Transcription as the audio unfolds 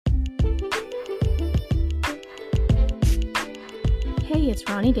it's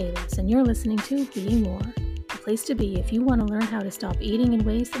Ronnie Davis, and you're listening to Being More, the place to be if you want to learn how to stop eating in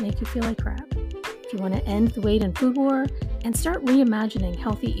ways that make you feel like crap. If you want to end the weight and food war and start reimagining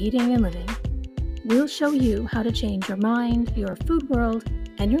healthy eating and living, we'll show you how to change your mind, your food world,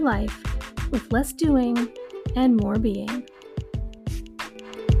 and your life with less doing and more being.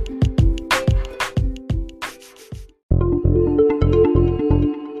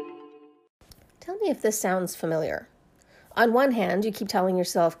 Tell me if this sounds familiar. On one hand, you keep telling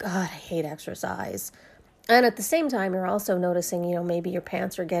yourself, God, I hate exercise. And at the same time, you're also noticing, maybe your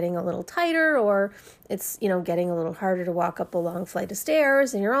pants are getting a little tighter, or it's, getting a little harder to walk up a long flight of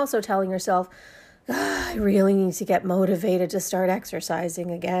stairs. And you're also telling yourself, I really need to get motivated to start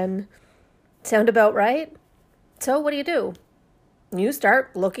exercising again. Sound about right? So what do? You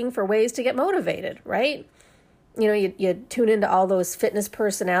start looking for ways to get motivated, right? You tune into all those fitness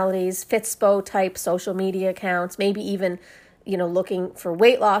personalities, Fitspo type social media accounts, maybe even, looking for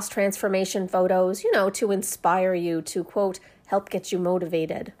weight loss transformation photos, to inspire you, to, quote, help get you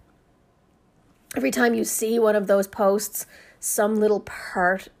motivated. Every time you see one of those posts, some little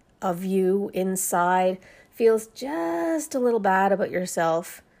part of you inside feels just a little bad about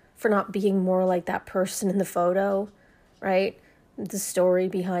yourself for not being more like that person in the photo, right? The story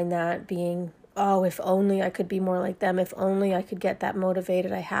behind that being, oh, if only I could be more like them. If only I could get that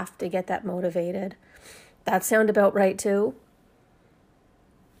motivated. I have to get that motivated. That sound about right too?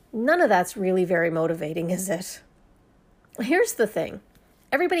 None of that's really very motivating, is it? Here's the thing.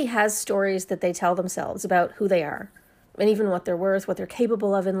 Everybody has stories that they tell themselves about who they are, and even what they're worth, what they're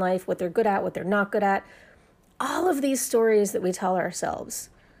capable of in life, what they're good at, what they're not good at. All of these stories that we tell ourselves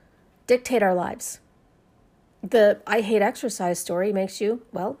dictate our lives. The I hate exercise story makes you,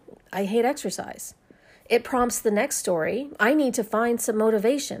 I hate exercise. It prompts the next story, I need to find some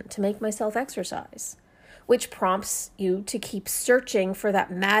motivation to make myself exercise, which prompts you to keep searching for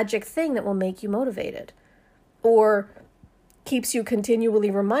that magic thing that will make you motivated, or keeps you continually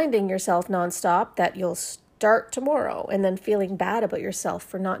reminding yourself nonstop that you'll start tomorrow and then feeling bad about yourself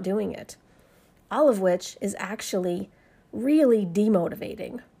for not doing it. All of which is actually really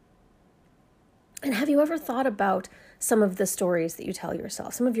demotivating. And have you ever thought about some of the stories that you tell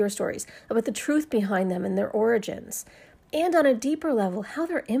yourself, some of your stories, about the truth behind them and their origins, and on a deeper level, how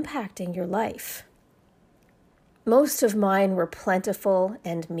they're impacting your life? Most of mine were plentiful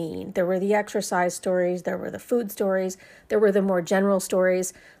and mean. There were the exercise stories, there were the food stories, there were the more general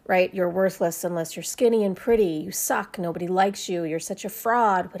stories, right? You're worthless unless you're skinny and pretty, you suck, nobody likes you, you're such a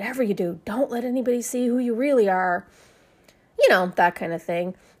fraud, whatever you do, don't let anybody see who you really are. That kind of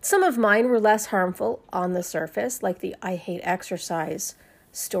thing. Some of mine were less harmful on the surface, like the I hate exercise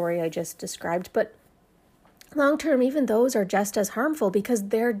story I just described, but long-term, even those are just as harmful because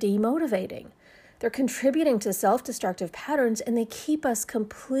they're demotivating. They're contributing to self-destructive patterns, and they keep us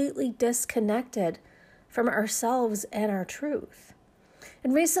completely disconnected from ourselves and our truth.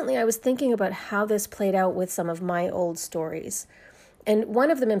 And recently I was thinking about how this played out with some of my old stories. And one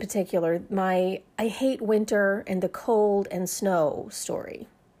of them in particular, my I hate winter and the cold and snow story.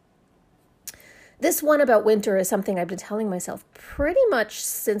 This one about winter is something I've been telling myself pretty much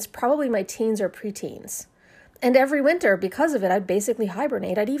since probably my teens or preteens. And every winter, because of it, I'd basically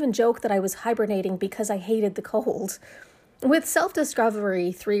hibernate. I'd even joke that I was hibernating because I hated the cold. With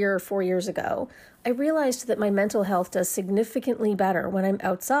self-discovery 3 or 4 years ago, I realized that my mental health does significantly better when I'm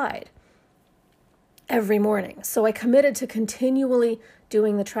outside every morning. So I committed to continually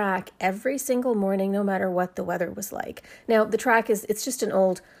doing the track every single morning, no matter what the weather was like. Now, the track it's just an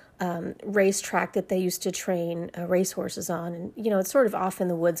old race track that they used to train racehorses on. And, it's sort of off in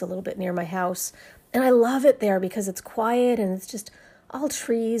the woods a little bit near my house. And I love it there because it's quiet and it's just all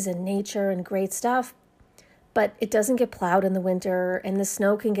trees and nature and great stuff. But it doesn't get plowed in the winter, and the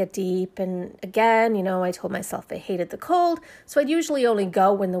snow can get deep. And again, I told myself I hated the cold, so I'd usually only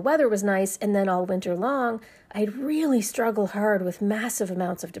go when the weather was nice, and then all winter long, I'd really struggle hard with massive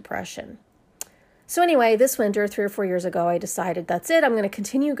amounts of depression. So anyway, this winter, 3 or 4 years ago, I decided that's it. I'm going to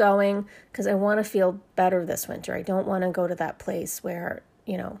continue going because I want to feel better this winter. I don't want to go to that place where,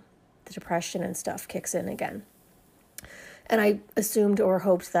 the depression and stuff kicks in again. And I assumed or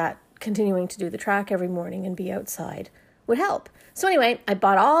hoped that continuing to do the track every morning and be outside would help. So anyway, I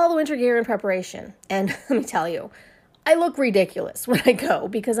bought all the winter gear in preparation. And let me tell you, I look ridiculous when I go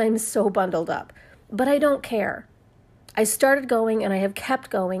because I'm so bundled up. But I don't care. I started going and I have kept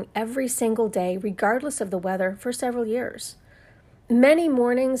going every single day, regardless of the weather, for several years. Many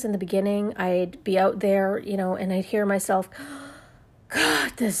mornings in the beginning, I'd be out there, and I'd hear myself,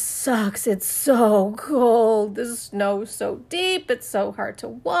 God, this sucks. It's so cold. The snow's so deep. It's so hard to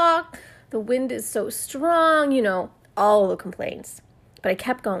walk. The wind is so strong, all the complaints. But I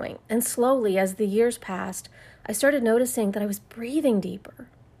kept going. And slowly, as the years passed, I started noticing that I was breathing deeper.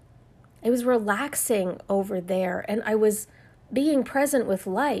 I was relaxing over there, and I was being present with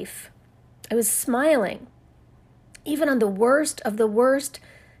life. I was smiling. Even on the worst of the worst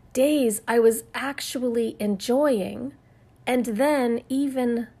days, I was actually enjoying and then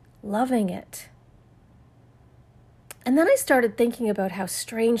even loving it. And then I started thinking about how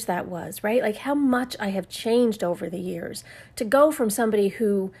strange that was, right? Like how much I have changed over the years to go from somebody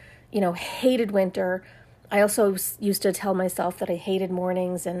who, hated winter. I also used to tell myself that I hated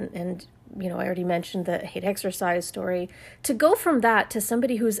mornings and I already mentioned the hate exercise story, to go from that to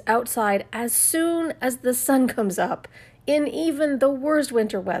somebody who's outside as soon as the sun comes up in even the worst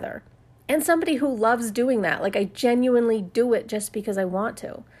winter weather. And somebody who loves doing that. Like I genuinely do it just because I want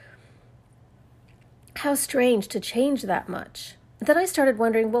to. How strange to change that much. Then I started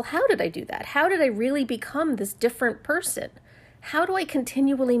wondering, well, how did I do that? How did I really become this different person? How do I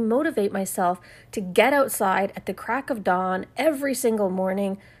continually motivate myself to get outside at the crack of dawn every single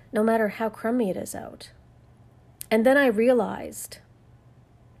morning, no matter how crummy it is out? And then I realized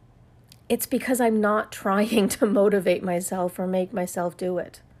it's because I'm not trying to motivate myself or make myself do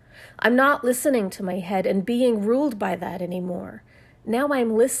it. I'm not listening to my head and being ruled by that anymore. Now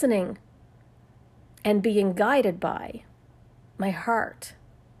I'm listening and being guided by my heart.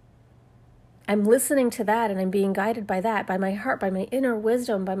 I'm listening to that and I'm being guided by that, by my heart, by my inner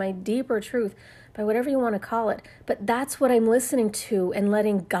wisdom, by my deeper truth, by whatever you want to call it. But that's what I'm listening to and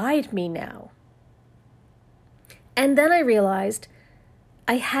letting guide me now. And then I realized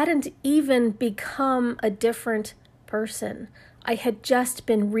I hadn't even become a different person. I had just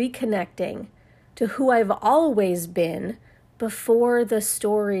been reconnecting to who I've always been before the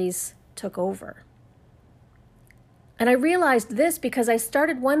stories took over. And I realized this because I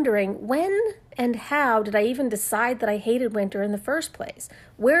started wondering, when and how did I even decide that I hated winter in the first place?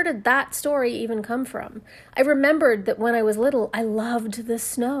 Where did that story even come from? I remembered that when I was little, I loved the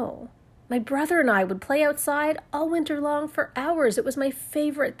snow. My brother and I would play outside all winter long for hours. It was my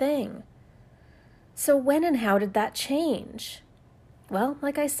favorite thing. So when and how did that change? Well,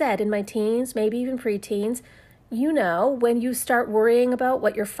 like I said, in my teens, maybe even preteens, when you start worrying about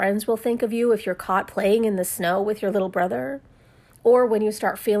what your friends will think of you if you're caught playing in the snow with your little brother, or when you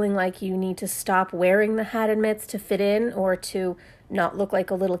start feeling like you need to stop wearing the hat and mitts to fit in or to not look like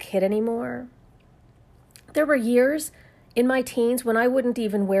a little kid anymore. There were years in my teens when I wouldn't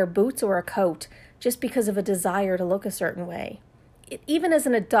even wear boots or a coat just because of a desire to look a certain way. Even as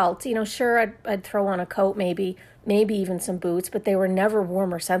an adult, sure, I'd throw on a coat, maybe even some boots, but they were never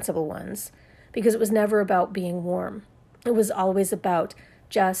warm or sensible ones. Because it was never about being warm. It was always about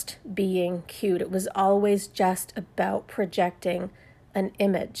just being cute. It was always just about projecting an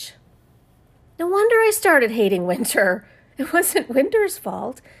image. No wonder I started hating winter. It wasn't winter's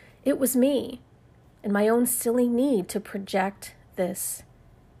fault. It was me and my own silly need to project this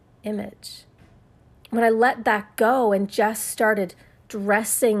image. When I let that go and just started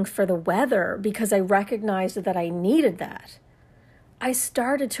dressing for the weather because I recognized that I needed that, I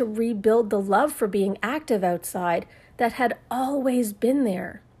started to rebuild the love for being active outside that had always been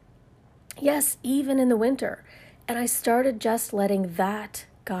there. Yes, even in the winter. And I started just letting that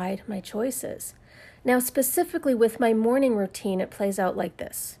guide my choices. Now, specifically with my morning routine, it plays out like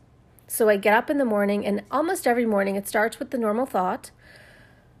this. So I get up in the morning, and almost every morning it starts with the normal thought,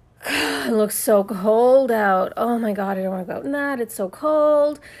 it looks so cold out. Oh my God, I don't want to go out in that. It's so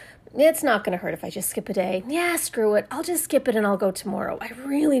cold. It's not going to hurt if I just skip a day. Yeah, screw it. I'll just skip it and I'll go tomorrow. I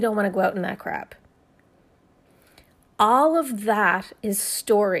really don't want to go out in that crap. All of that is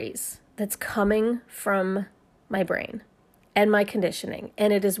stories that's coming from my brain and my conditioning.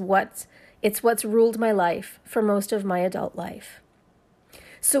 And it's what's ruled my life for most of my adult life.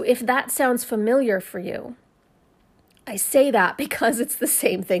 So if that sounds familiar for you, I say that because it's the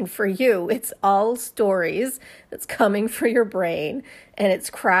same thing for you. It's all stories that's coming for your brain, and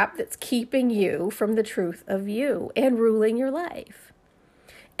it's crap that's keeping you from the truth of you and ruling your life.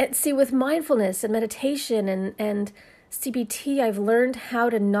 And see, with mindfulness and meditation and CBT, I've learned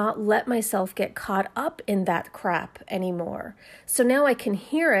how to not let myself get caught up in that crap anymore. So now I can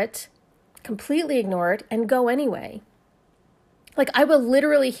hear it, completely ignore it, and go anyway. Like I will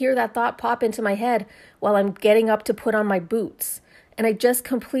literally hear that thought pop into my head while I'm getting up to put on my boots. And I just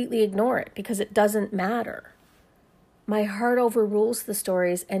completely ignore it because it doesn't matter. My heart overrules the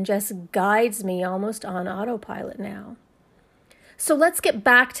stories and just guides me almost on autopilot now. So let's get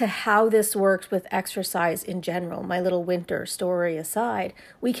back to how this works with exercise in general. My little winter story aside,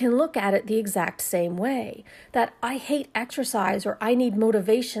 we can look at it the exact same way. That I hate exercise or I need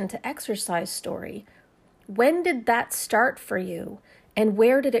motivation to exercise story. When did that start for you? And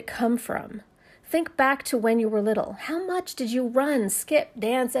where did it come from? Think back to when you were little. How much did you run, skip,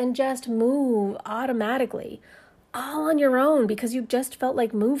 dance, and just move automatically, all on your own because you just felt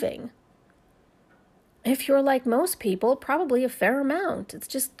like moving? If you're like most people, probably a fair amount. It's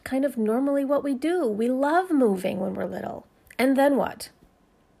just kind of normally what we do. We love moving when we're little. And then what?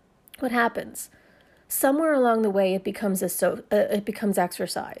 What happens? Somewhere along the way, it becomes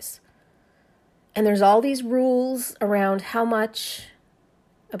exercise. And there's all these rules around how much,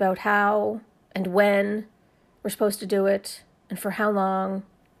 about how and when we're supposed to do it, and for how long.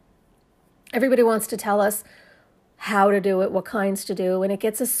 Everybody wants to tell us how to do it, what kinds to do, and it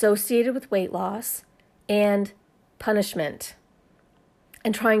gets associated with weight loss and punishment,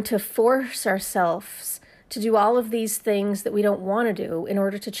 and trying to force ourselves to do all of these things that we don't want to do in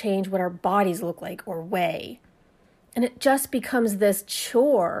order to change what our bodies look like or weigh. And it just becomes this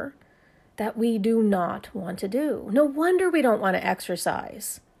chore that we do not want to do. No wonder we don't want to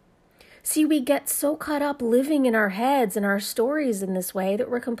exercise. See, we get so caught up living in our heads and our stories in this way that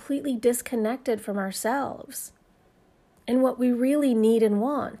we're completely disconnected from ourselves and what we really need and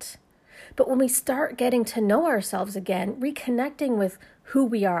want. But when we start getting to know ourselves again, reconnecting with who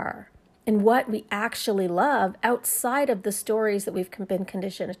we are and what we actually love outside of the stories that we've been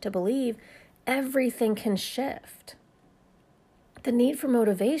conditioned to believe, everything can shift. The need for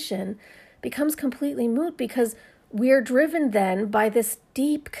motivation becomes completely moot because we're driven then by this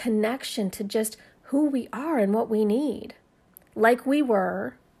deep connection to just who we are and what we need, like we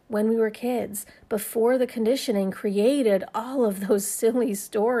were when we were kids, before the conditioning created all of those silly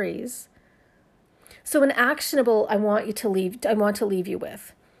stories. So an actionable I want to leave you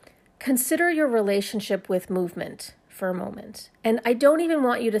with. Consider your relationship with movement for a moment. And I don't even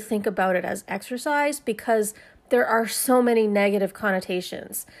want you to think about it as exercise because there are so many negative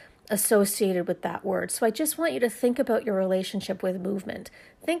connotations associated with that word. So I just want you to think about your relationship with movement.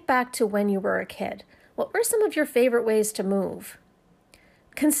 Think back to when you were a kid. What were some of your favorite ways to move?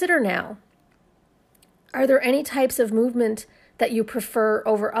 Consider now, are there any types of movement that you prefer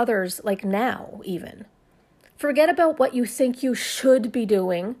over others, like now even? Forget about what you think you should be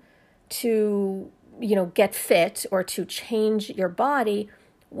doing to, get fit or to change your body.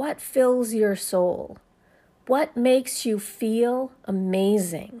 What fills your soul? What makes you feel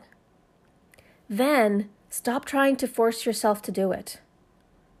amazing? Then stop trying to force yourself to do it.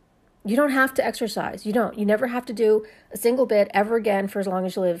 You don't have to exercise. You never have to do a single bit ever again for as long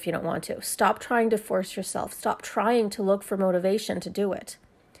as you live if you don't want to. Stop trying to force yourself. Stop trying to look for motivation to do it.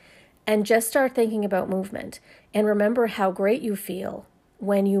 And just start thinking about movement. And remember how great you feel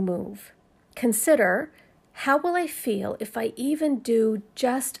when you move. Consider, how will I feel if I even do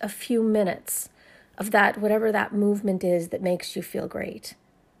just a few minutes of that, whatever that movement is that makes you feel great?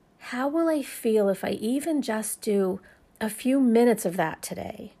 How will I feel if I even just do a few minutes of that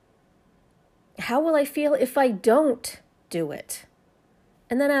today? How will I feel if I don't do it?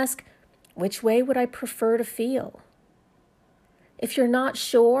 And then ask, which way would I prefer to feel? If you're not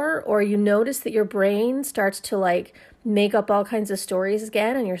sure, or you notice that your brain starts to make up all kinds of stories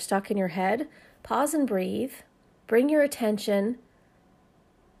again and you're stuck in your head, pause and breathe. Bring your attention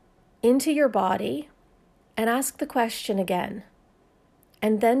into your body and ask the question again.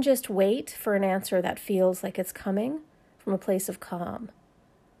 And then just wait for an answer that feels like it's coming from a place of calm,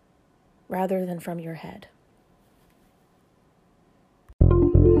 rather than from your head.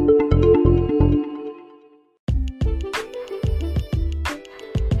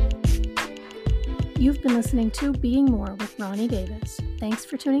 You've been listening to Being More with Ronnie Davis. Thanks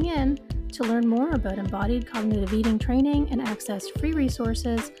for tuning in. To learn more about embodied cognitive eating training and access free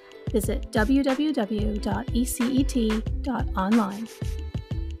resources, visit www.ecet.online.